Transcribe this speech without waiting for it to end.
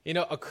You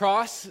know,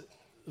 across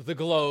the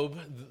globe,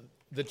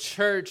 the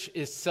church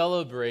is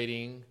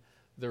celebrating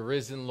the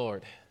risen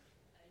Lord.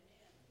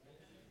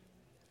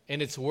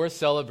 And it's worth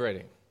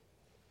celebrating.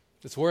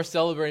 It's worth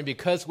celebrating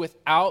because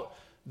without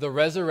the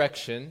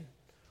resurrection,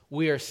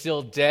 we are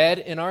still dead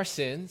in our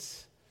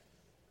sins.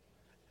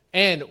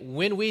 And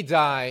when we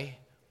die,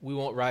 we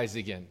won't rise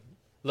again.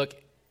 Look,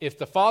 if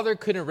the Father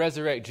couldn't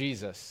resurrect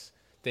Jesus,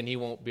 then he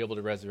won't be able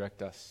to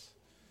resurrect us.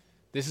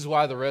 This is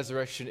why the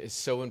resurrection is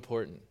so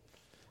important.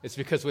 It's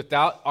because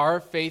without our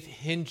faith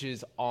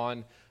hinges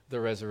on the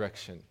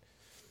resurrection.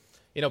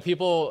 You know,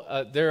 people,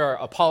 there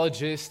are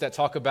apologists that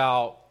talk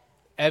about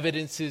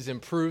evidences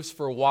and proofs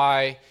for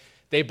why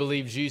they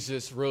believe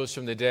Jesus rose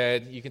from the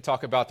dead. You can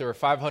talk about there were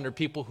 500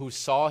 people who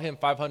saw him,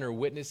 500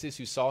 witnesses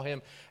who saw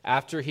him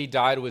after he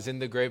died, was in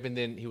the grave, and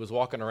then he was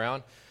walking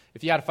around.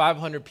 If you had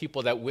 500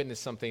 people that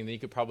witnessed something, then you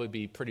could probably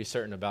be pretty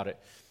certain about it.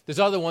 There's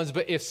other ones,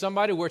 but if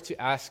somebody were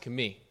to ask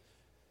me,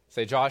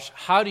 say, Josh,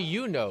 how do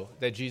you know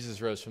that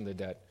Jesus rose from the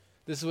dead?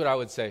 This is what I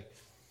would say.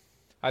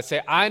 I'd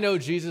say, I know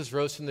Jesus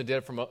rose from the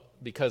dead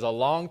because a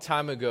long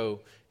time ago,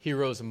 he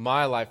rose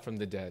my life from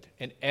the dead.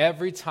 And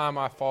every time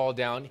I fall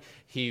down,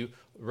 he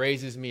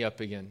raises me up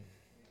again.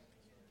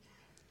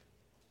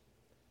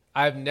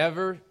 I've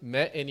never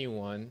met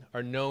anyone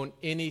or known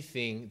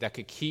anything that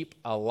could keep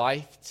a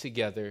life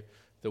together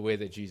the way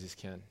that Jesus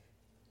can.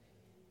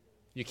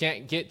 You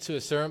can't get to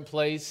a certain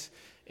place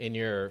in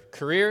your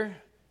career.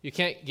 You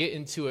can't get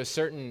into a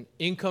certain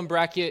income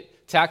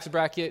bracket, tax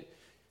bracket.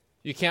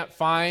 You can't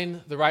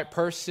find the right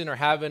person or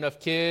have enough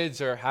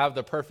kids or have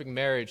the perfect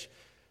marriage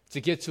to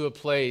get to a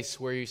place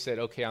where you said,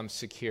 okay, I'm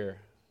secure,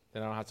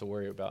 then I don't have to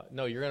worry about it.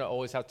 No, you're going to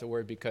always have to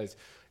worry because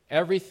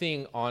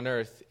everything on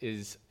earth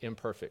is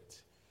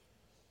imperfect.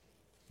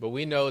 But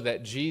we know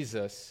that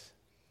Jesus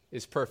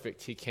is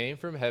perfect. He came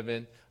from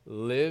heaven,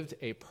 lived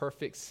a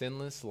perfect,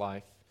 sinless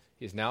life.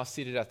 He is now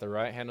seated at the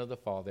right hand of the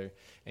Father,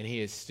 and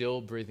he is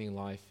still breathing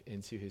life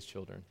into his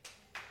children.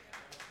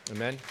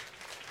 Amen?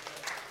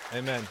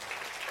 Amen.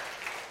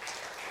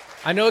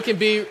 I know it can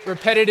be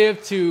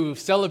repetitive to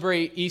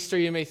celebrate Easter.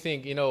 You may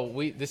think, you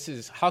know,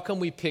 how come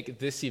we pick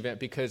this event?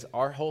 Because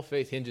our whole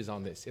faith hinges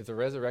on this. If the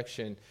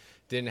resurrection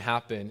didn't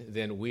happen,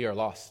 then we are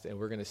lost, and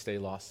we're going to stay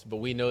lost. But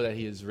we know that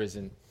he is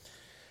risen.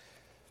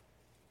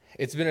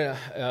 It's been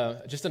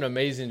just an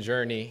amazing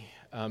journey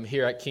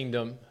here at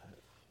Kingdom.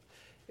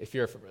 If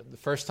you're the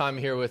first time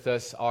here with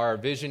us, our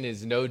vision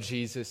is know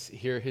Jesus,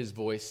 hear his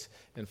voice,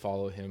 and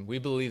follow him. We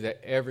believe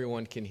that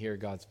everyone can hear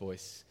God's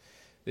voice.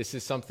 This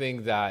is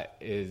something that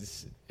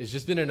it's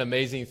just been an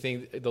amazing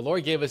thing. The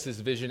Lord gave us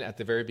this vision at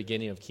the very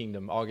beginning of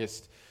Kingdom,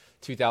 August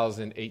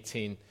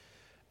 2018.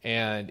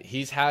 And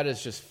he's had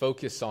us just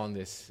focus on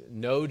this.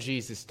 Know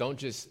Jesus. Don't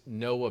just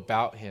know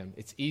about him.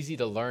 It's easy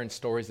to learn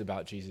stories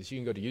about Jesus. You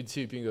can go to YouTube,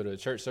 you can go to a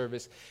church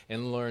service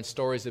and learn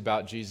stories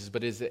about Jesus,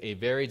 but it's a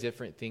very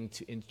different thing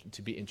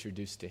to be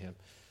introduced to him.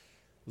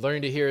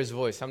 Learning to hear his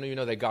voice. How many of you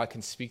know that God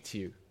can speak to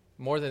you?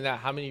 More than that,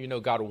 how many of you know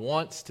God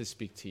wants to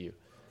speak to you?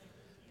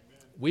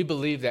 We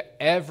believe that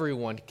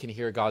everyone can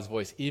hear God's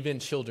voice, even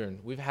children.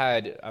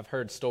 I've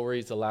heard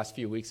stories the last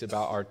few weeks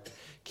about our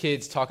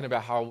kids talking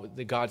about how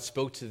God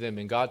spoke to them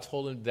and God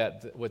told them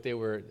that what they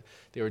were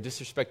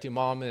disrespecting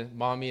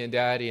mommy and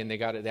daddy, and they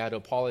had to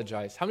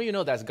apologize. How many of you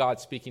know that's God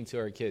speaking to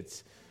our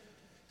kids?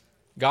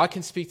 God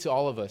can speak to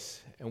all of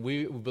us, and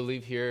we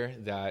believe here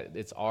that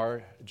it's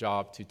our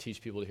job to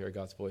teach people to hear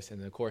God's voice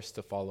and, of course,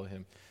 to follow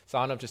him. It's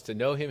not enough just to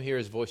know him, hear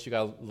his voice. You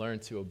got to learn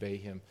to obey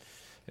him.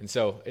 And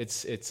so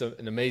it's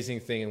an amazing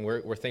thing, and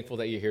we're thankful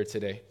that you're here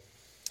today.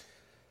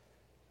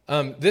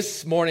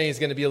 This morning is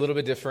going to be a little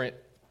bit different.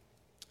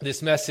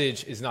 This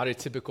message is not a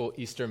typical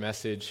Easter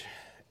message,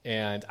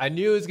 and I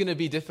knew it was going to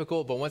be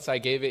difficult, but once I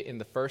gave it in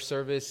the first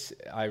service,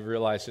 I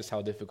realized just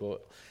how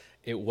difficult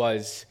it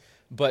was.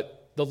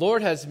 But the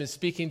Lord has been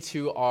speaking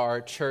to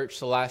our church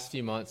the last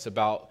few months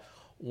about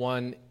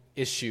one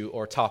issue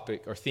or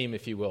topic or theme,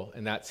 if you will,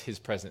 and that's his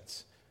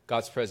presence,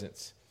 God's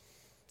presence.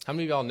 How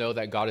many of y'all know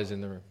that God is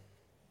in the room?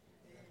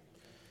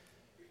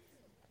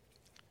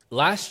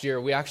 Last year,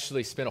 we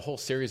actually spent a whole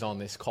series on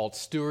this called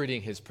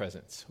Stewarding His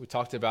Presence. We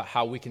talked about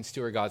how we can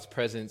steward God's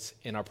presence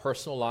in our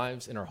personal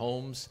lives, in our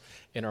homes,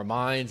 in our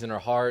minds, in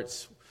our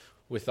hearts,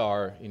 with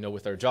our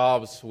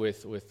jobs,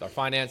 with our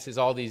finances,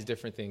 all these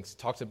different things.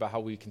 Talked about how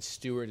we can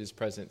steward his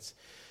presence.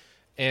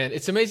 And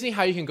it's amazing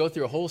how you can go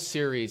through a whole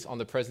series on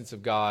the presence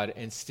of God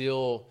and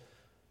still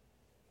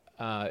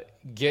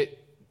get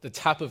the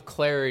type of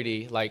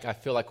clarity like I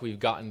feel like we've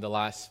gotten the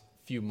last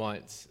few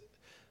months,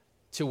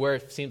 to where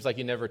it seems like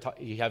you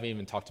haven't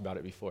even talked about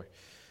it before.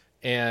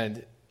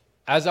 And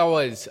as I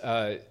was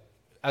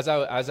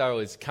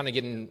kind of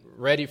getting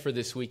ready for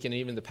this week and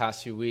even the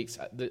past few weeks,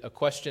 a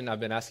question I've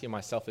been asking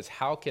myself is,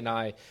 how can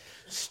I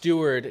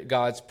steward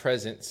God's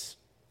presence?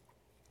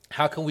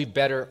 How can we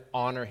better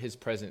honor his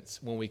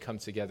presence when we come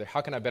together? How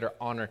can I better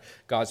honor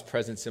God's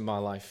presence in my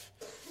life?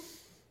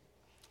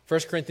 1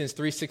 Corinthians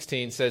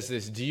 3:16 says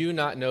this: do you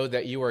not know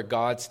that you are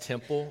God's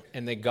temple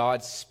and that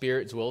God's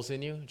Spirit dwells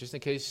in you? Just in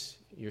case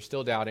you're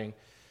still doubting,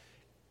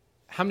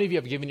 How many of you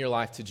have given your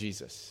life to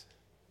Jesus?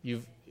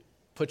 You've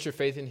put your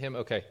faith in him?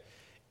 Okay.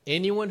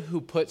 Anyone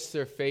who puts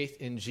their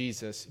faith in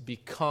Jesus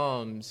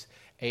becomes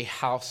a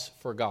house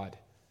for God.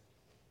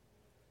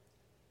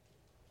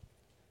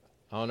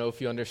 I don't know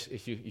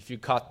if you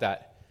caught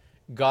that.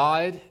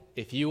 God,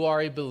 if you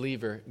are a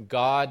believer,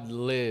 God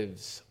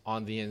lives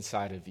on the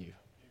inside of you.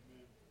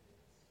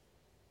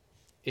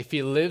 If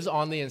he lives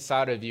on the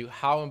inside of you,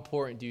 how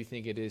important do you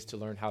think it is to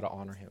learn how to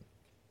honor him?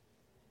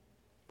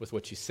 With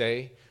what you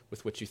say,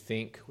 with what you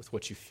think, with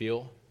what you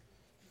feel.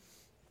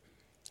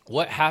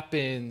 What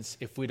happens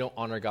if we don't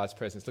honor God's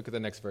presence? Look at the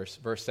next verse,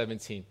 verse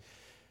 17.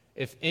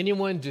 If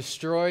anyone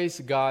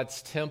destroys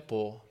God's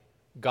temple,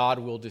 God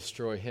will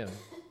destroy him.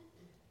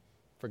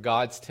 For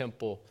God's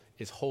temple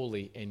is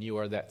holy, and you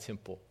are that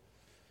temple.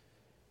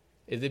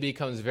 It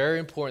becomes very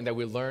important that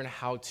we learn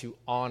how to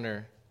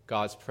honor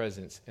God's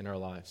presence in our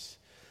lives.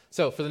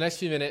 So for the next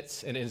few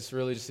minutes, and it's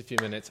really just a few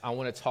minutes, I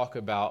want to talk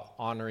about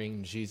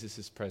honoring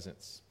Jesus'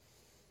 presence.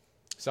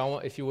 So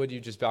if you would, you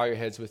just bow your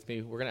heads with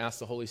me. We're going to ask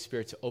the Holy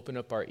Spirit to open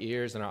up our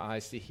ears and our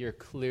eyes to hear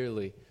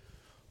clearly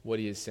what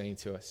he is saying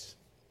to us.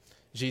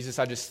 Jesus,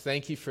 I just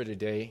thank you for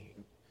today.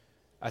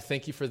 I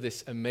thank you for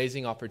this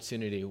amazing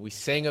opportunity. We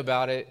sang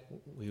about it.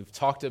 We've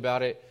talked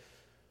about it.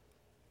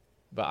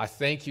 But I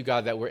thank you,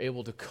 God, that we're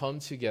able to come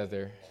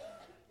together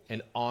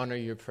and honor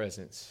your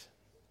presence.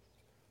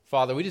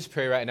 Father, we just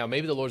pray right now.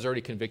 Maybe the Lord's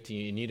already convicting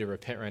you. You need to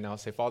repent right now and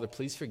say, Father,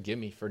 please forgive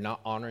me for not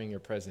honoring your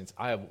presence.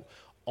 I have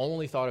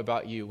only thought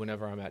about you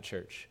whenever I'm at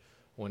church,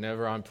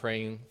 whenever I'm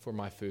praying for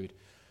my food.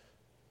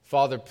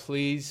 Father,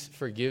 please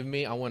forgive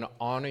me. I want to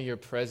honor your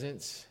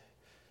presence.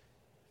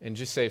 And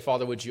just say,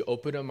 Father, would you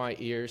open up my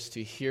ears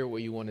to hear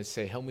what you want to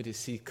say? Help me to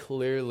see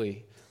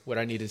clearly what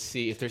I need to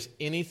see. If there's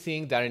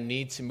anything that I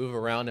need to move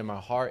around in my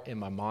heart, in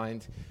my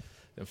mind,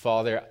 then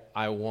Father,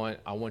 I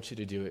want you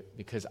to do it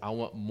because I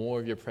want more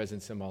of your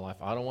presence in my life.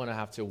 I don't want to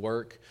have to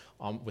work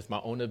with my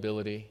own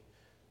ability.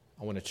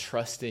 I want to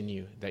trust in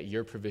you that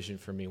your provision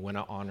for me when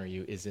I honor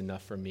you is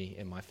enough for me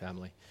and my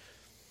family.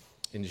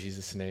 In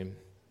Jesus' name,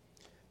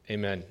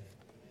 amen.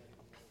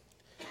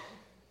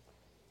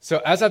 So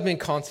as I've been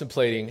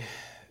contemplating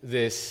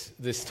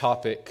this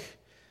topic,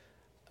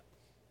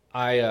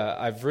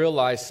 I've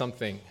realized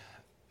something,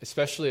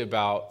 especially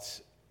about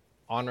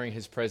honoring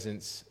his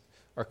presence,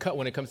 or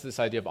when it comes to this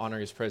idea of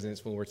honoring his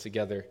presence when we're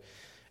together.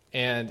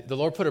 And the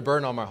Lord put a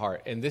burden on my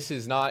heart, and this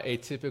is not a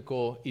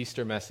typical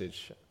Easter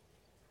message.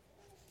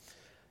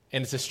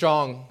 And it's a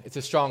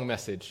strong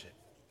message.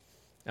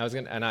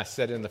 I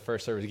said in the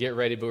first service, get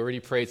ready, but we already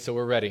prayed, so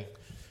we're ready.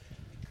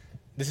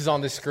 This is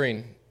on the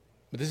screen,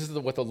 but this is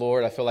what the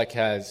Lord, I feel like,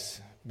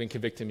 has been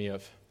convicting me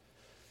of.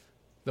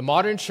 The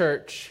modern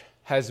church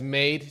has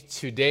made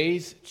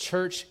today's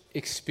church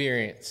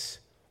experience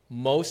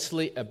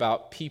mostly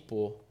about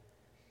people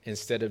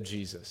instead of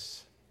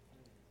Jesus.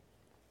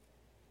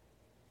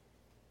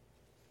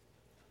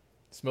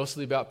 It's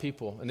mostly about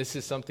people, and this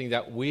is something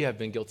that we have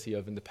been guilty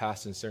of in the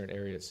past in certain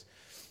areas.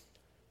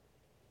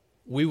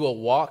 We will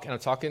walk, and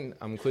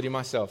I'm including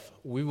myself,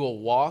 we will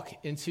walk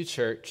into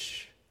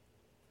church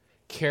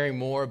caring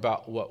more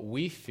about what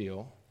we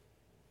feel,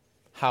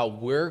 how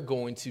we're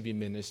going to be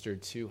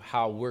ministered to,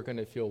 how we're going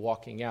to feel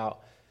walking out,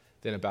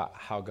 than about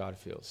how God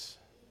feels.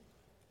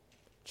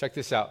 Check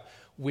this out.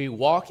 We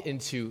walk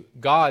into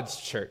God's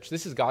church.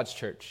 This is God's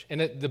church.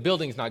 And the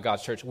building's not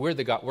God's church. We're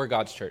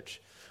God's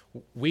church.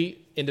 We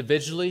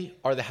individually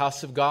are the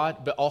house of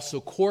God, but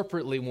also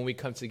corporately when we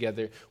come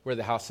together, we're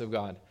the house of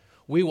God.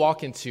 We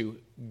walk into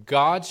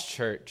God's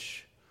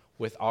church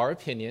with our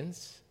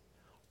opinions,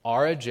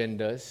 our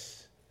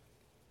agendas,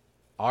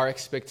 our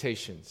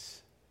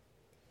expectations.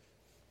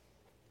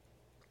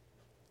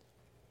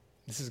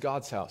 This is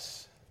God's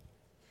house.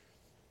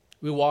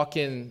 We walk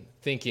in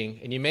thinking,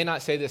 and you may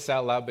not say this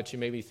out loud, but you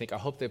maybe think, I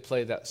hope they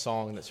play that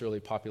song that's really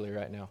popular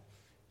right now.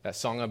 That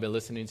song I've been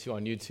listening to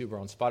on YouTube or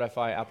on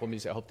Spotify, Apple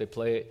Music, I hope they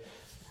play it.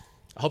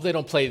 I hope they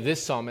don't play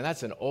this song, man,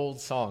 that's an old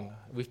song.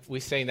 We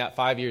sang that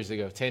 5 years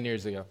ago, 10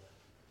 years ago.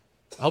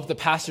 I hope the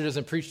pastor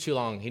doesn't preach too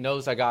long. He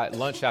knows I got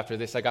lunch after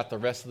this. I got the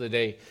rest of the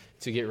day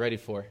to get ready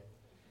for.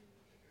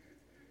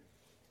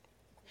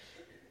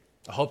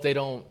 I hope they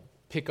don't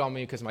pick on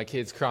me because my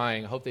kid's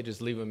crying. I hope they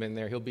just leave him in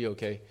there. He'll be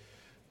okay.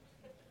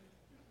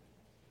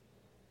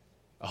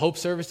 I hope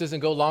service doesn't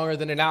go longer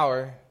than an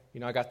hour.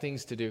 I got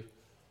things to do.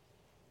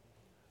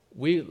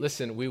 We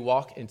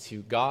walk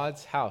into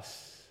God's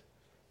house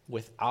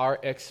with our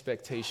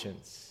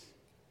expectations,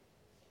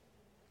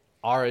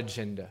 our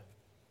agenda.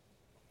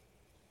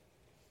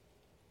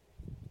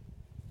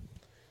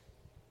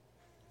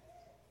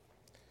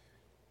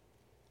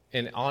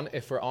 And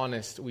if we're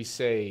honest, we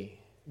say,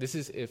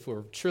 if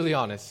we're truly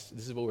honest,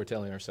 this is what we're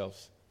telling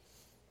ourselves.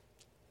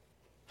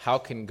 How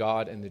can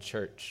God and the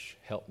church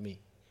help me?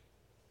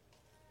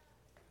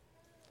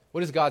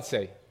 What does God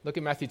say? Look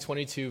at Matthew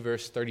 22,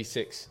 verse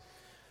 36.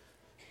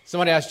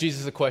 Somebody asked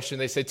Jesus a question.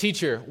 They said,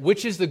 Teacher,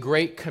 which is the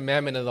great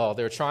commandment of all?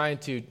 They were trying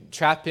to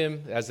trap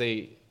him as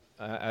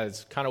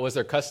kind of was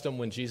their custom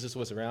when Jesus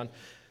was around.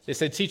 They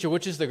said, Teacher,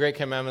 which is the great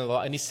commandment of the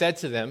law? And he said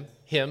to them,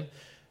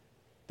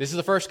 This is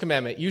the first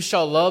commandment. You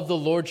shall love the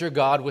Lord your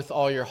God with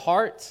all your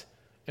heart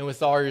and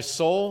with all your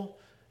soul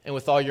and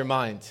with all your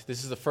mind.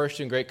 This is the first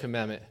and great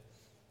commandment.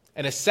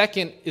 And a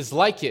second is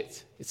like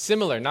it. It's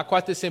similar, not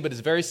quite the same, but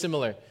it's very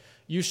similar.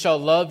 You shall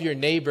love your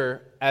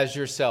neighbor as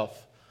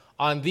yourself.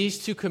 On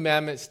these two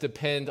commandments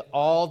depend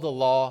all the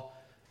law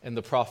and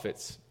the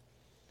prophets.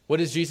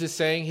 What is Jesus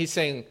saying? He's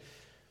saying,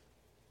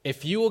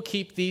 if you will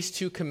keep these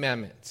two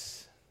commandments,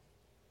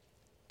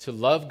 to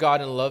love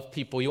God and love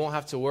people, you won't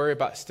have to worry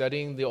about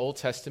studying the Old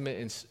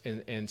Testament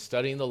and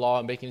studying the law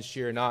and making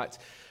sure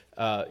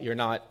you're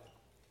not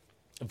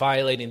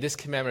violating this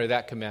commandment or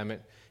that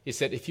commandment. He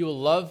said, if you will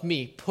love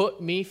me, put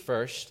me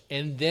first,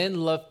 and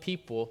then love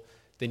people,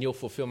 then you'll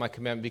fulfill my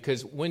commandment.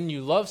 Because when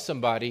you love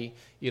somebody,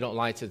 you don't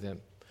lie to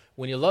them.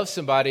 When you love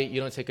somebody, you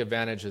don't take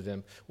advantage of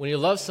them. When you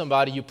love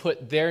somebody, you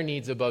put their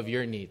needs above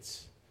your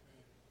needs.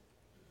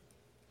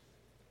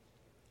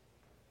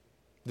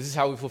 This is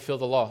how we fulfill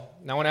the law.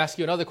 Now I want to ask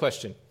you another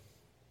question.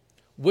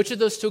 Which of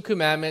those two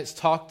commandments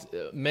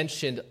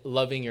mentioned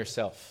loving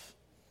yourself?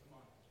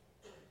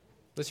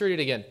 Let's read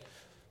it again.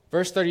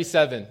 Verse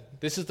 37.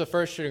 This is the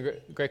first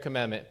great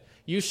commandment.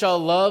 You shall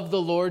love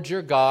the Lord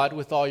your God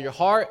with all your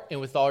heart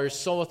and with all your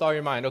soul, with all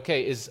your mind.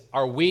 Okay,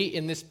 are we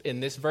in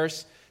this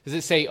verse? Does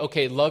it say,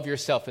 okay, love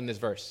yourself in this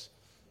verse?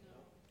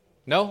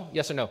 No?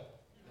 Yes or no?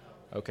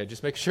 Okay,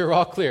 just make sure we're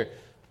all clear.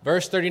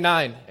 Verse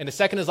 39. And the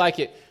second is like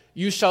it.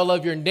 You shall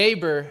love your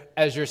neighbor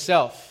as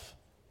yourself.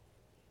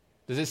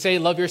 Does it say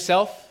love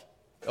yourself?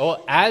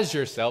 Oh, as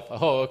yourself.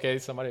 Oh, okay.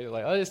 Somebody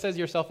like, oh, it says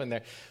yourself in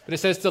there. But it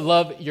says to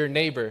love your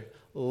neighbor.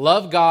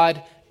 Love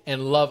God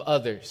and love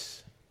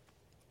others.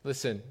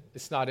 Listen,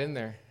 it's not in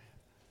there.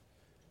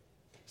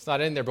 It's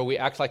not in there, but we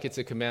act like it's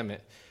a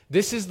commandment.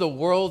 This is the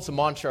world's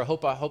mantra.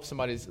 I hope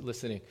somebody's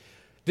listening.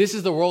 This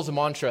is the world's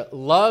mantra.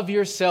 Love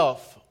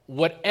yourself.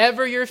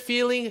 Whatever you're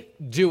feeling,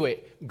 do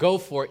it. Go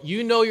for it.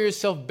 You know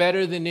yourself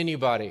better than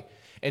anybody.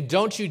 And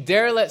don't you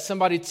dare let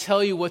somebody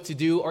tell you what to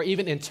do or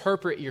even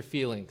interpret your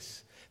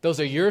feelings. Those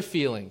are your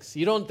feelings.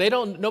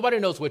 Nobody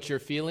knows what you're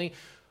feeling.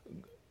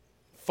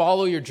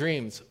 Follow your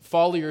dreams.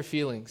 Follow your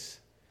feelings.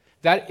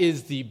 That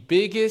is the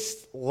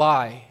biggest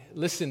lie.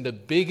 Listen, the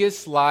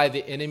biggest lie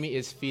the enemy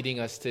is feeding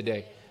us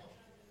today.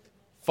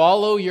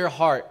 Follow your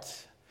heart.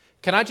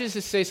 Can I just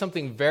say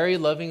something very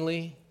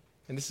lovingly?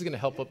 And this is going to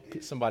help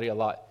somebody a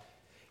lot.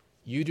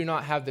 You do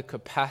not have the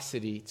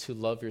capacity to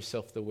love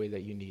yourself the way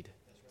that you need.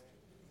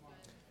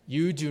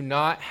 You do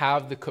not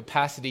have the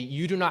capacity.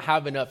 You do not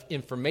have enough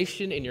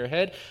information in your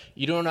head.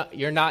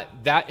 You're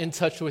not that in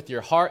touch with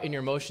your heart and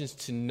your emotions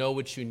to know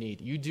what you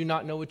need. You do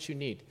not know what you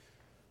need,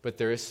 but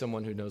there is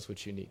someone who knows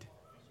what you need.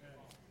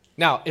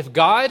 Now, if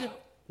God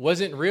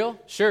wasn't real,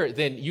 sure,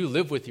 then you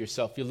live with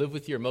yourself. You live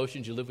with your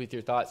emotions. You live with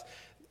your thoughts.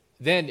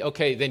 Then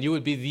you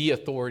would be the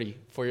authority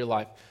for your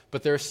life.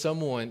 But there's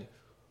someone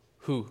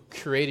who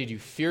created you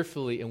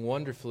fearfully and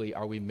wonderfully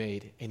are we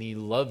made, and he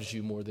loves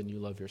you more than you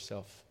love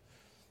yourself.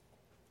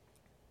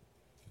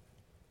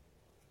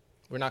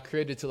 We're not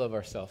created to love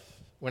ourselves.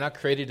 We're not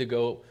created to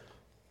go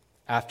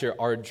after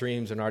our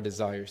dreams and our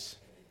desires.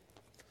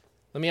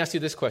 Let me ask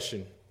you this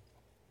question.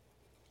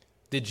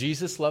 Did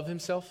Jesus love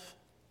himself?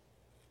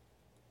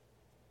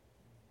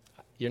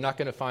 You're not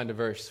going to find a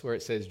verse where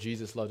it says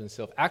Jesus loved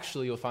himself.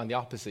 Actually, you'll find the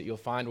opposite. You'll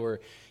find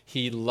where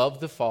he loved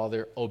the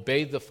Father,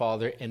 obeyed the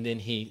Father, and then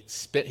he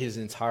spent his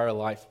entire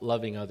life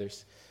loving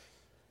others.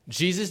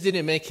 Jesus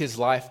didn't make his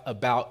life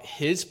about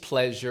his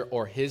pleasure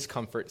or his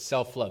comfort,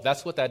 self-love.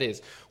 That's what that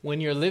is.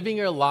 When you're living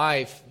your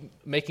life,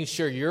 making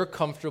sure you're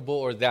comfortable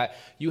or that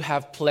you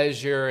have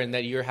pleasure and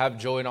that you have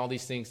joy and all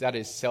these things, that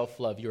is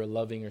self-love. You're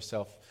loving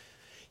yourself.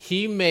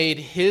 He made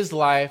his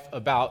life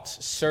about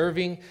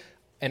serving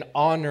and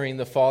honoring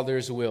the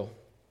Father's will.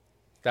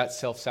 That's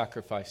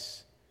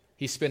self-sacrifice.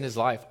 He spent his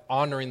life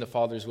honoring the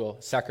Father's will,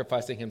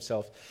 sacrificing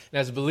himself. And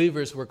as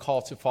believers, we're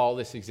called to follow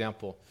this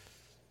example.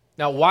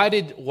 Now, why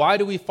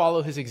do we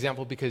follow his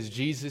example? Because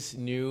Jesus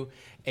knew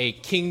a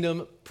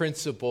kingdom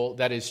principle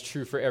that is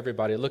true for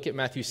everybody. Look at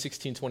Matthew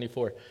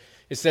 16:24.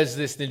 It says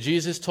this, then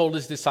Jesus told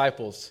his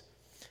disciples,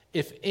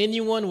 if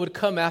anyone would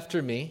come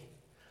after me,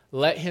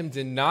 let him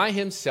deny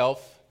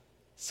himself,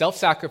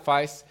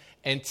 self-sacrifice,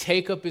 and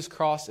take up his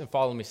cross and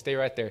follow me. Stay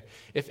right there.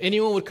 If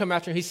anyone would come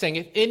after him, he's saying,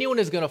 if anyone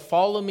is going to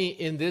follow me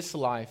in this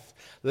life,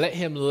 let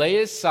him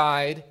lay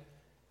aside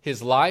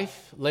his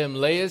life, let him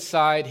lay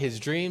aside his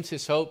dreams,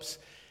 his hopes,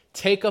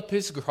 take up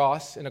his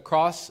cross. And a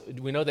cross,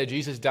 we know that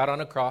Jesus died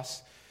on a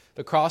cross.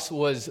 The cross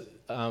was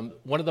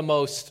one of the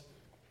most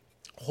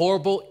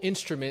horrible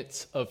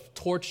instruments of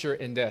torture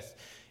and death.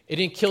 It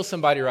didn't kill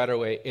somebody right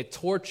away. It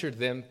tortured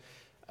them.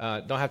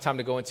 Don't have time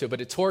to go into it,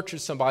 but it tortured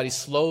somebody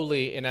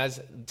slowly, and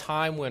as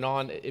time went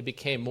on, it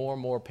became more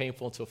and more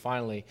painful until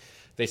finally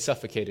they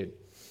suffocated.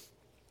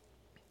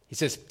 He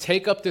says,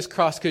 take up this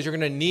cross because you're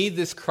going to need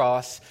this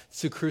cross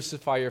to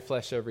crucify your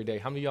flesh every day.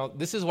 How many of y'all,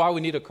 this is why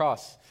we need a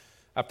cross.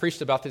 I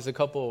preached about this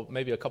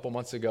maybe a couple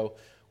months ago.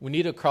 We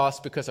need a cross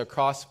because a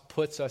cross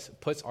puts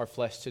our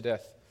flesh to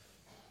death.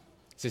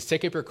 It says,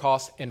 take up your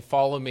cross and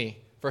follow me.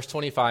 Verse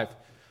 25,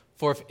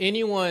 for if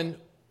anyone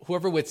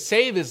whoever would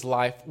save his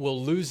life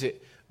will lose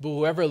it, but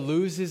whoever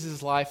loses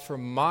his life for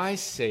my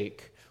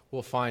sake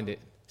will find it.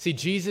 See,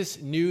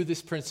 Jesus knew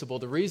this principle.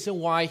 The reason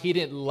why he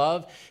didn't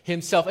love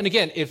himself, and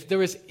again, if there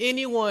was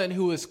anyone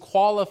who was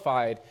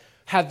qualified,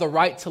 had the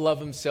right to love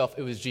himself,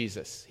 it was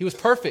Jesus. He was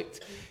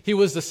perfect. He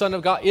was the Son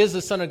of God, is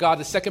the Son of God,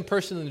 the second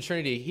person in the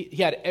Trinity.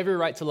 He had every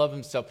right to love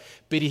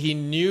himself, but he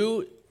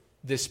knew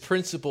this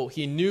principle.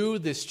 He knew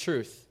this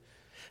truth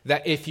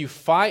that if you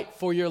fight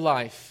for your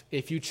life,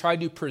 if you try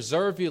to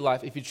preserve your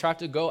life, if you try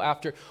to go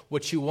after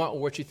what you want or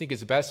what you think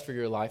is best for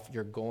your life,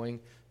 you're going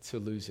to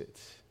lose it.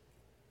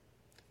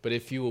 But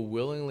if you will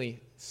willingly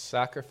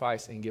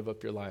sacrifice and give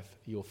up your life,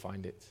 you'll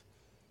find it.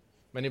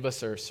 Many of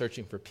us are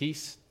searching for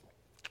peace,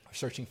 or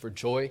searching for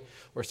joy,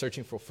 or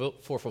searching for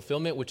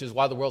fulfillment, which is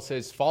why the world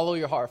says, follow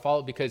your heart,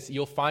 follow, because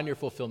you'll find your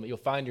fulfillment, you'll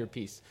find your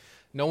peace.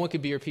 No one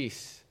can be your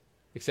peace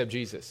except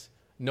Jesus.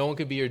 No one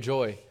can be your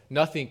joy.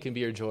 Nothing can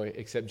be your joy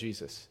except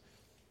Jesus.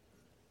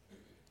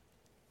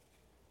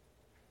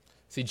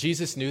 See,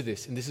 Jesus knew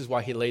this, and this is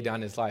why he laid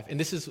down his life. And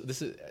this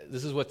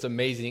is what's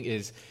amazing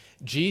is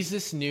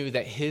Jesus knew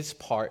that his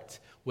part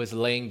was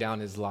laying down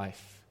his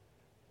life.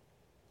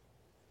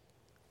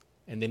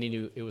 And then he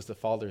knew it was the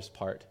Father's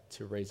part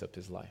to raise up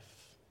his life.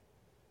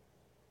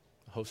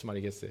 I hope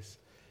somebody gets this.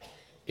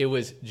 It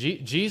was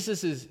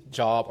Jesus'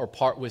 job or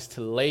part was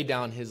to lay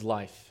down his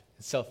life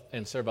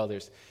and serve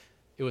others.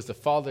 It was the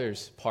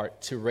Father's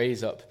part to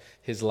raise up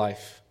his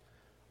life.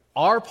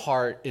 Our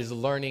part is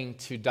learning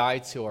to die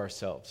to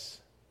ourselves.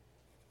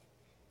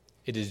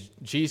 It is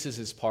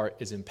Jesus' part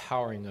is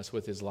empowering us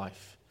with his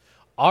life.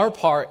 Our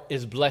part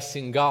is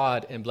blessing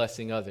God and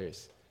blessing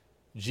others.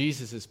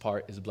 Jesus'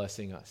 part is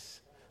blessing us.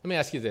 Let me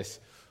ask you this.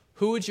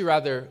 Who would you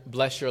rather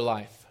bless your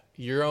life?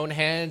 Your own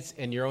hands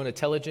and your own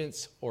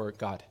intelligence or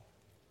God?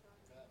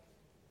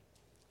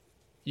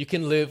 You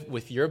can live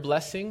with your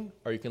blessing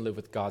or you can live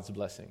with God's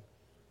blessing.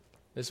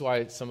 This is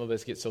why some of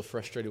us get so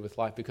frustrated with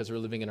life because we're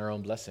living in our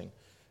own blessing.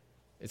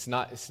 It's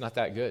not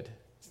that good.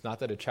 It's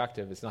not that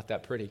attractive. It's not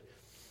that pretty.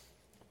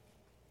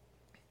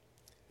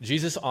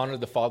 Jesus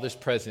honored the Father's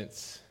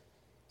presence,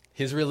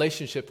 his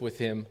relationship with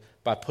him,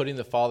 by putting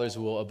the Father's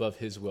will above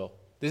his will.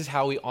 This is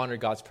how we honor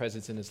God's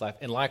presence in his life.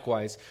 And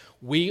likewise,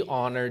 we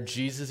honor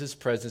Jesus'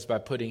 presence by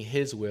putting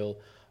his will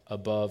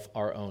above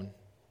our own.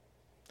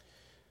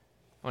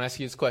 I want to ask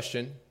you this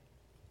question.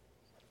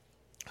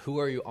 Who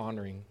are you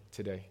honoring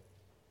today?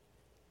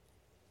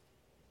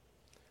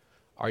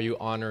 Are you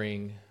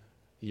honoring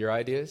your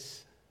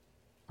ideas?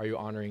 Are you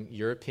honoring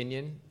your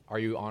opinion? Are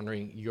you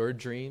honoring your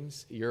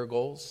dreams, your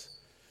goals?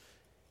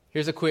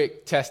 Here's a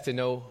quick test to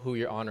know who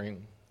you're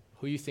honoring.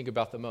 Who you think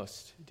about the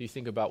most? Do you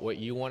think about what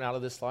you want out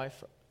of this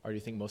life, or do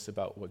you think most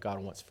about what God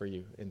wants for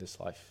you in this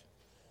life?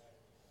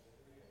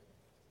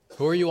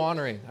 Who are you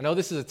honoring? I know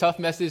this is a tough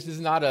message. This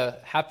is not a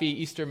happy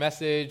Easter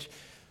message,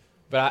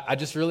 but I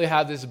just really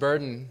have this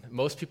burden.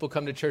 Most people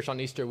come to church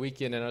on Easter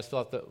weekend, and I just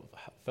felt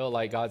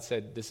like God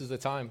said, this is the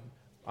time.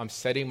 I'm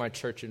setting my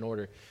church in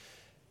order.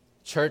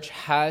 Church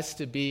has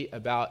to be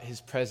about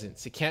his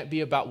presence. It can't be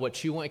about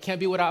what you want. It can't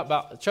be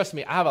trust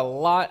me, I have a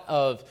lot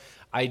of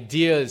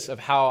ideas of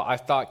how I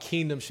thought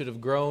Kingdom should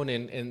have grown,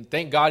 and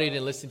thank God he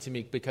didn't listen to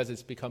me because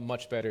it's become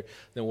much better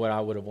than what I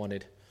would have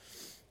wanted.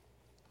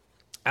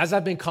 As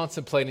I've been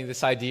contemplating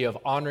this idea of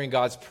honoring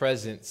God's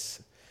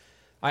presence,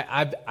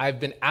 I've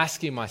been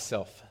asking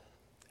myself,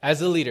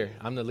 as a leader,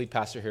 I'm the lead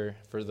pastor here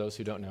for those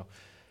who don't know,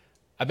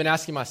 I've been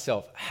asking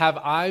myself, have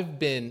I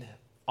been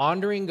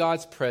honoring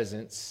God's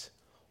presence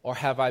or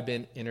have I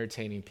been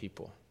entertaining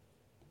people?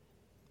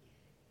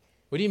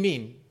 What do you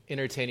mean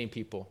entertaining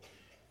people?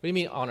 What do you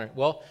mean honor?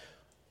 Well,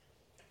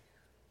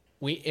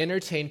 we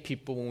entertain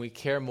people when we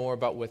care more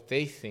about what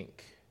they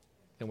think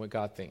than what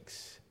God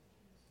thinks.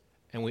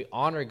 And we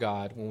honor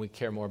God when we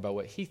care more about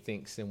what he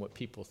thinks than what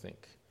people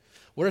think.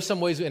 What are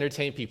some ways we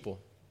entertain people?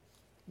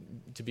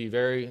 To be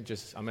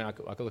I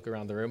could look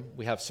around the room.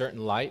 We have certain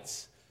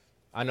lights.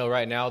 I know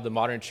right now, the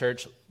modern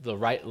church, the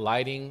right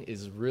lighting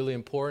is really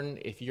important.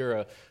 If you're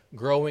a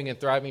growing and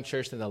thriving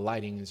church, then the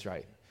lighting is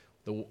right.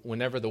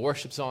 Whenever the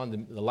worship's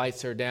on, the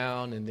lights are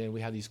down, and then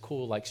we have these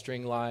cool like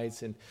string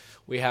lights, and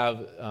we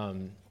have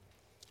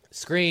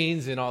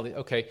screens and all the.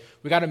 Okay,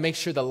 we got to make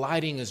sure the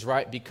lighting is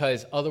right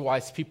because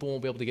otherwise people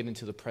won't be able to get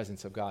into the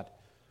presence of God.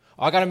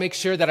 I got to make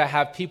sure that I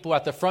have people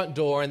at the front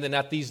door and then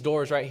at these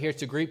doors right here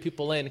to greet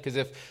people in, because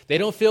if they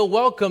don't feel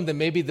welcome, then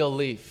maybe they'll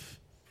leave.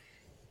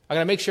 I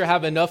got to make sure I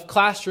have enough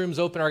classrooms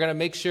open. I got to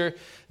make sure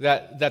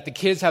that the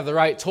kids have the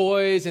right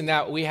toys and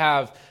that we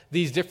have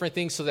these different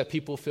things so that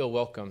people feel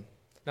welcome.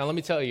 Now, let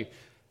me tell you,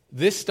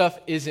 this stuff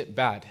isn't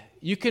bad.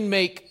 You can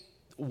make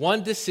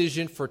one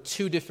decision for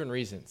two different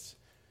reasons.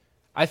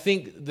 I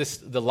think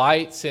the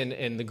lights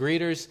and the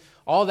greeters,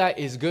 all that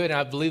is good, and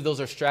I believe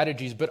those are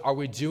strategies, but are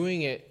we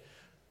doing it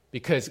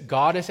because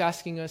God is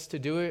asking us to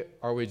do it,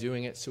 or are we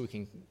doing it so we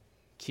can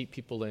keep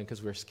people in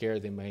because we're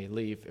scared they may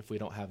leave if we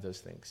don't have those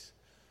things?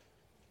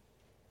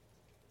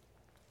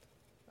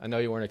 I know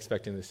you weren't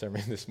expecting this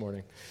sermon this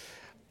morning.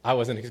 I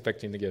wasn't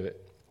expecting to give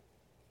it.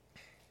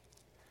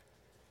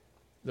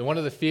 One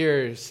of the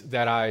fears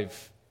that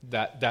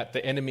that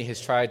the enemy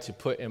has tried to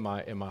put in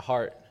my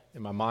heart,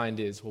 in my mind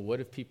is, well, what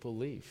if people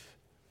leave?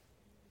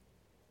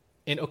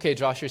 And okay,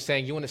 Josh, you're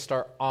saying you want to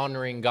start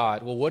honoring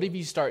God. Well, what if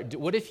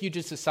you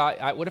just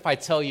decide, what if I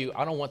tell you,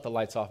 I don't want the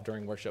lights off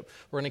during worship.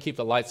 We're going to keep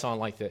the lights on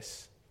like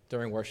this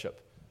during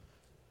worship.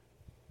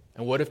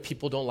 And what if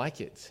people don't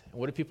like it? And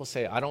what if people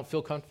say, I don't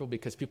feel comfortable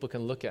because people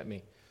can look at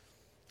me?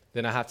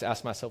 Then I have to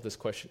ask myself this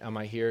question: am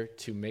I here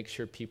to make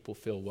sure people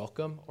feel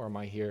welcome, or am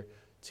I here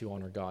to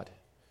honor God?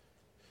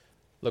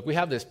 Look, we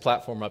have this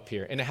platform up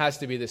here, and it has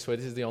to be this way.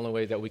 This is the only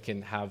way that we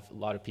can have a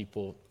lot of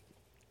people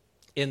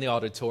in the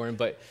auditorium.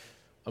 But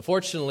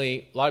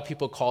unfortunately, a lot of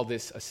people call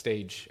this a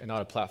stage and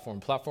not a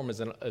platform. Platform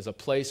is a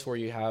place where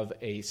you have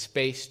a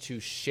space to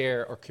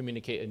share or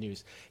communicate a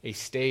news. A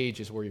stage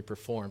is where you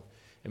perform.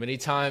 And many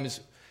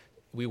times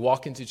we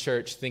walk into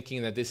church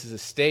thinking that this is a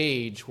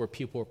stage where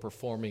people are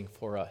performing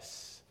for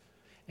us.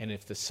 And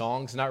if the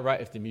song's not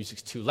right, if the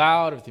music's too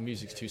loud, if the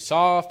music's too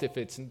soft, if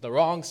it's the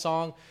wrong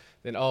song,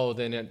 then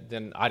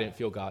I didn't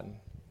feel God.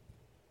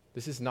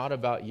 This is not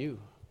about you.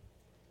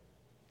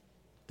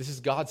 This is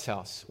God's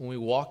house. When we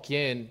walk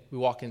in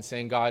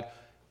saying, God,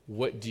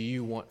 what do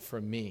you want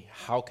from me?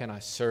 How can I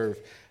serve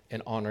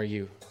and honor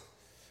you?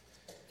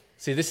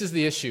 See, this is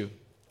the issue.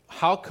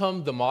 How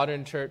come the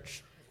modern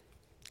church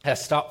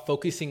has stopped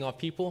focusing on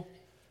people?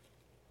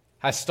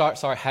 Has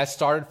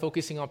started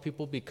focusing on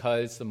people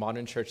because the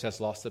modern church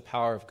has lost the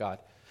power of God.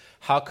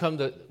 How come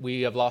that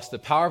we have lost the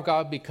power of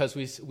God? Because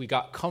we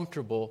got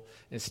comfortable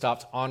and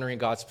stopped honoring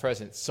God's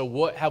presence. So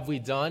what have we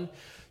done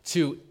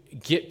to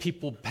get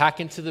people back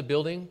into the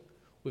building?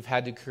 We've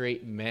had to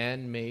create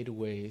man-made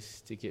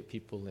ways to get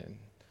people in.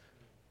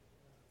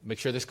 Make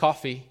sure there's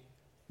coffee.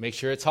 Make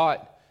sure it's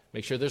hot.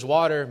 Make sure there's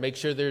water. Make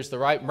sure there's the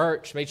right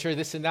merch. Make sure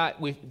this and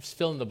that. We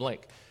fill in the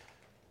blank.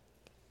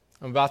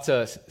 I'm about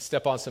to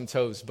step on some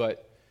toes,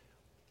 but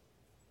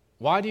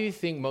why do you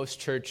think most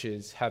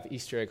churches have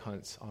Easter egg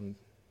hunts on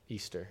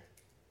Easter?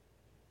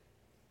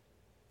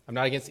 I'm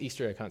not against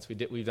Easter egg hunts.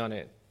 We've done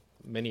it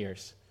many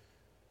years.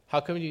 How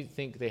come you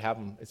think they have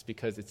them? It's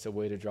because it's a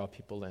way to draw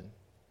people in.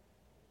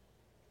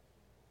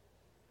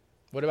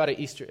 What about an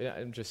Easter?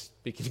 I'm just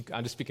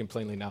speaking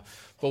plainly now.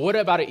 But what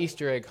about an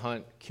Easter egg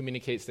hunt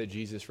communicates that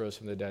Jesus rose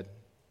from the dead?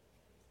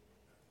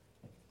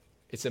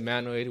 It's a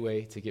man-made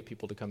way to get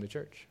people to come to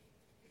church.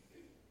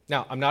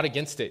 Now, I'm not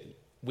against it.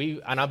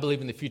 And I believe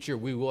in the future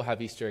we will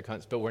have Easter egg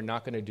hunts, but we're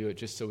not going to do it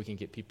just so we can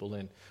get people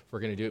in. We're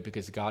going to do it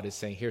because God is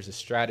saying, here's a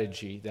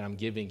strategy that I'm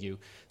giving you.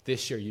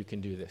 This year you can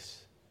do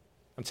this.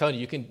 I'm telling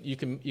you,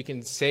 you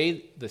can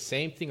say the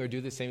same thing or do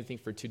the same thing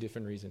for two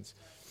different reasons.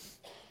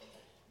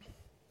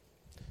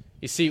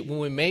 You see, when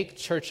we make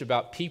church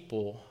about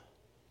people,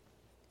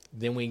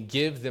 then we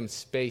give them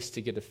space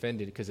to get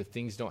offended, because if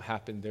things don't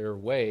happen their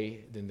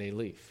way, then they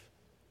leave.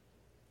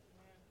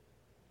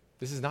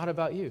 This is not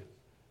about you.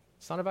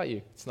 It's not about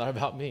you. It's not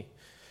about me.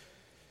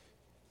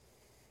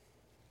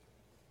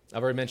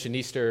 I've already mentioned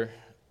Easter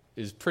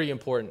is pretty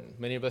important.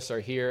 Many of us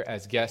are here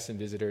as guests and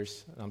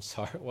visitors. I'm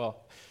sorry. Well,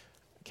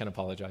 I can't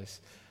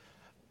apologize.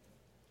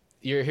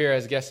 You're here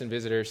as guests and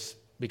visitors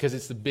because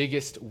it's the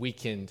biggest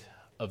weekend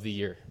of the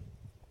year.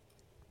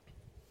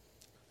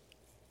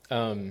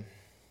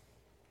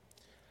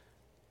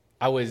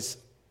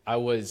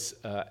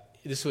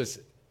 This was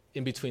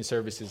in between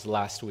services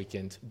last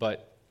weekend,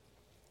 but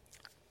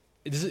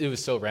it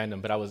was so random.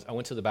 But I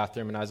went to the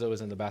bathroom, and as I was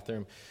in the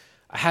bathroom,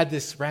 I had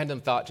this random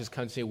thought just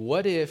come to me.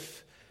 What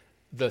if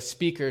the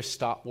speakers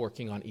stopped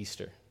working on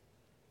Easter?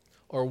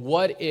 Or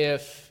what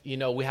if,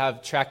 we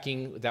have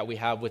tracking that we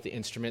have with the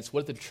instruments.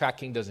 What if the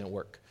tracking doesn't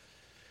work?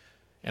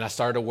 And I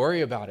started to worry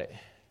about it.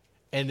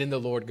 And then the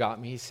Lord got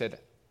me. He said,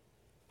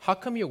 how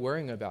come you're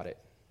worrying about it?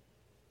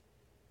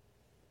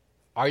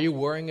 Are you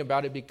worrying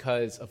about it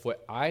because of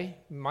what I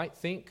might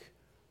think,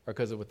 or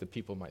because of what the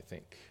people might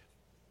think?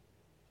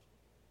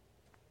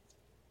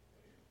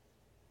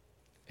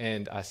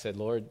 And I said,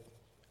 Lord,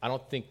 I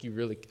don't think you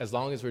really, as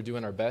long as we're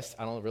doing our best,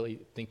 I don't really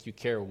think you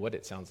care what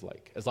it sounds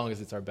like. As long as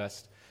it's our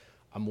best,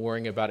 I'm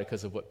worrying about it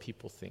because of what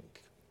people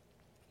think.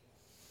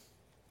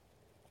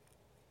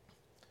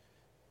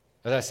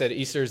 As I said,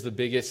 Easter is the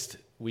biggest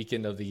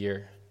weekend of the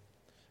year.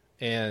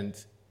 And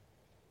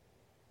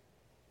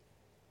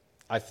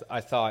I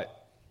thought,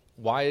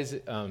 why is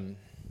it the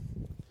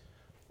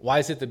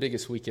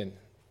biggest weekend?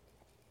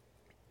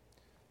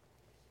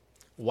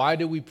 Why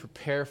do we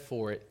prepare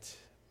for it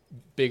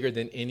bigger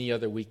than any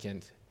other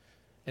weekend?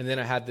 And then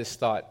I had this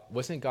thought,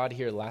 wasn't God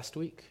here last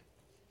week?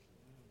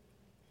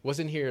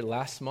 Wasn't he here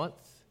last month?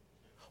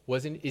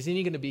 Isn't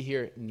he going to be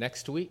here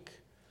next week?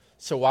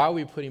 So why are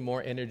we putting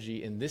more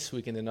energy in this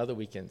weekend than other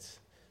weekends?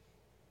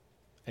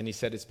 And he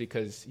said it's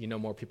because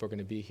more people are going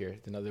to be here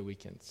than other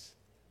weekends.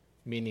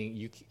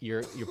 Meaning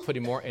you're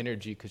putting more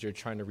energy because you're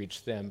trying to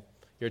reach them.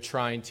 You're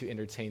trying to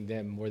entertain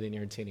them more than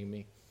you're entertaining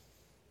me.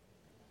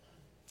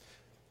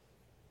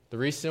 The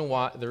reason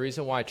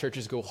why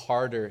churches go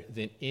harder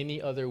than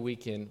any other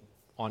weekend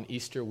on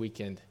Easter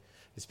weekend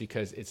is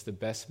because it's the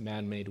best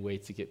man-made way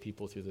to get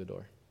people through the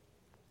door.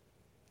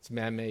 It's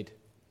man-made.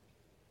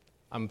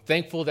 I'm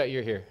thankful that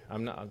you're here.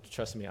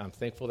 Trust me, I'm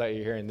thankful that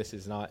you're here, and this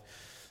is not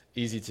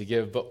easy to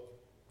give, but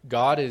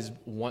God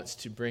wants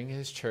to bring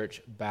his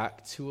church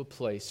back to a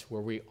place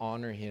where we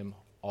honor him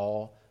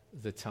all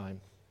the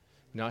time.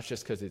 Not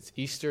just because it's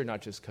Easter,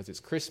 not just because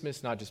it's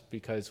Christmas, not just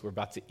because we're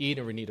about to eat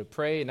and we need to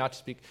pray, not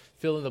just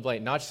fill in the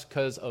blank, not just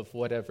because of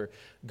whatever.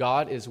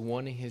 God is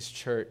wanting his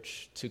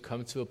church to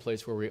come to a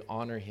place where we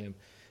honor him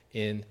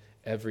in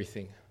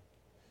everything.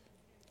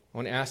 I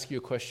want to ask you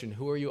a question.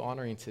 Who are you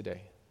honoring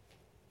today?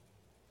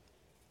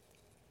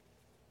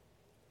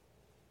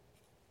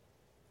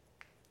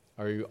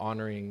 Are you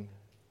honoring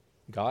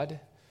God?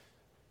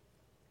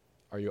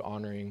 Are you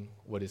honoring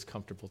what is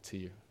comfortable to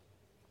you?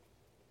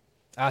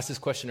 I asked this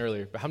question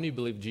earlier, but how many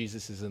believe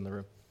Jesus is in the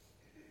room?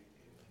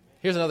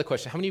 Here's another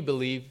question. How many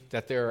believe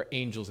that there are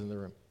angels in the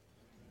room?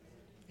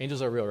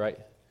 Angels are real, right?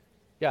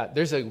 Yeah,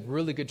 there's a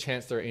really good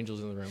chance there are angels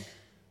in the room.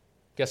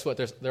 Guess what?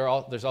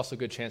 There's also a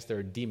good chance there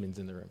are demons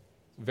in the room.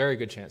 Very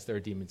good chance there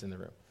are demons in the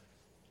room.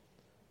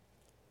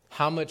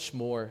 How much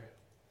more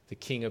the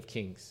King of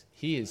Kings?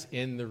 He is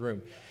in the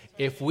room.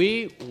 If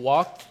we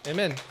walk,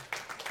 amen.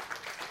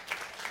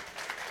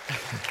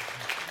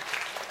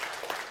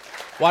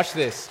 Watch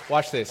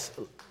this.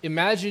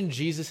 Imagine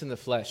Jesus in the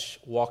flesh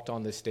walked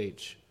on this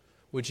stage.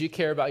 Would you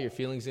care about your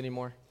feelings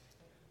anymore?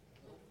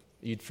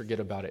 You'd forget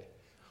about it.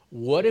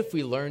 What if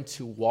we learned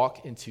to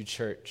walk into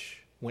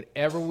church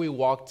whenever we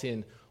walked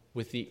in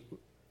with the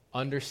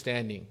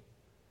understanding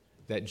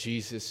that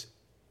Jesus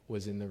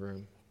was in the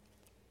room?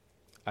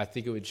 I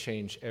think it would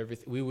change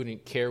everything. We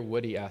wouldn't care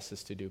what he asked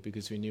us to do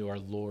because we knew our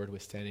Lord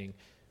was standing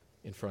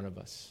in front of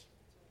us.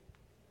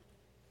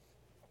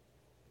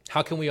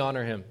 How can we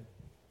honor him?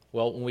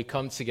 Well, when we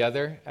come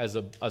together as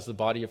the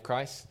body of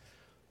Christ,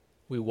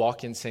 we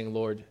walk in saying,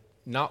 Lord,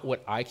 not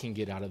what I can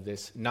get out of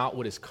this, not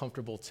what is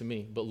comfortable to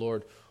me, but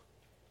Lord,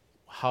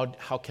 how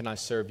can I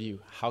serve you?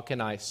 How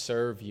can I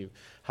serve you?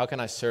 How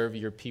can I serve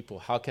your people?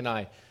 How can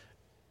I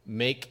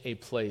make a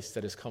place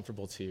that is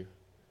comfortable to you?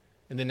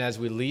 And then as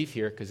we leave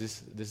here, because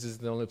this is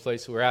the only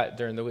place we're at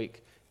during the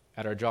week,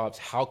 at our jobs,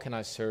 how can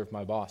I serve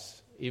my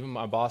boss? Even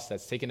my boss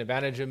that's taken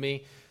advantage of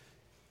me,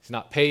 he's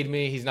not paid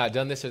me, he's not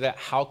done this or that.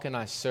 How can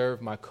I serve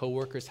my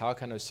coworkers? How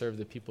can I serve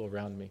the people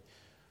around me?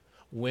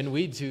 When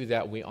we do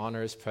that, we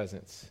honor his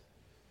presence.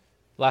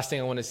 Last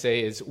thing I want to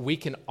say is we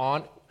can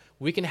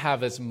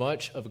have as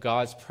much of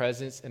God's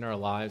presence in our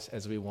lives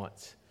as we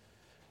want.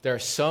 There are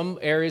some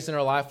areas in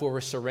our life where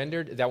we're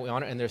surrendered that we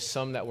honor, and there's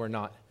some that we're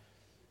not.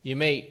 You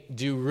may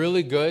do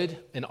really good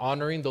in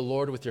honoring the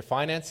Lord with your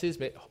finances.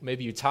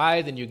 Maybe you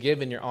tithe and you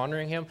give and you're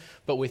honoring him.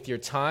 But with your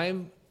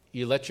time,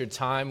 you let your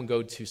time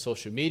go to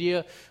social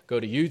media, go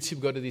to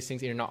YouTube, go to these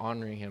things, and you're not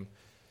honoring him.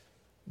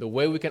 The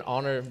way we can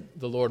honor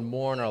the Lord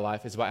more in our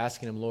life is by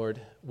asking him, Lord,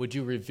 would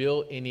you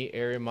reveal any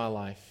area in my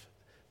life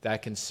that I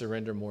can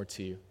surrender more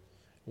to you?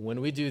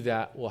 When we do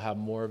that, we'll have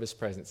more of his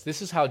presence.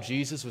 This is how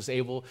Jesus was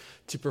able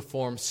to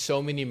perform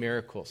so many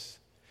miracles,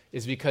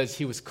 is because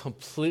he was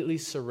completely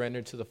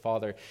surrendered to the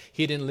Father.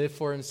 He didn't live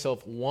for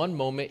himself one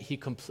moment.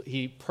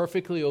 He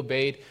perfectly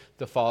obeyed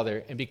the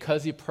Father. And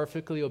because he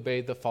perfectly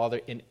obeyed the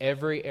Father in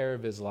every area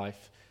of his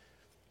life,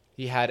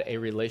 he had a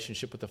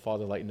relationship with the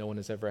Father like no one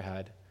has ever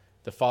had.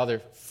 The Father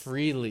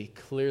freely,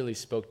 clearly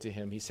spoke to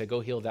him. He said, go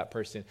heal that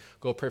person.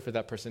 Go pray for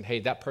that person. Hey,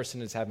 that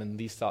person is having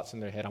these thoughts in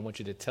their head. I want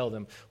you to tell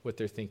them what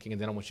they're thinking,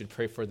 and then I want you to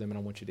pray for them, and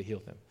I want you to heal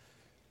them.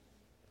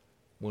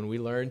 When we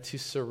learn to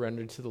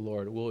surrender to the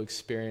Lord, we'll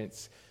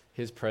experience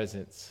his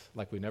presence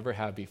like we never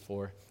have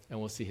before, and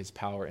we'll see his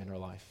power in our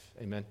life.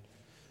 Amen.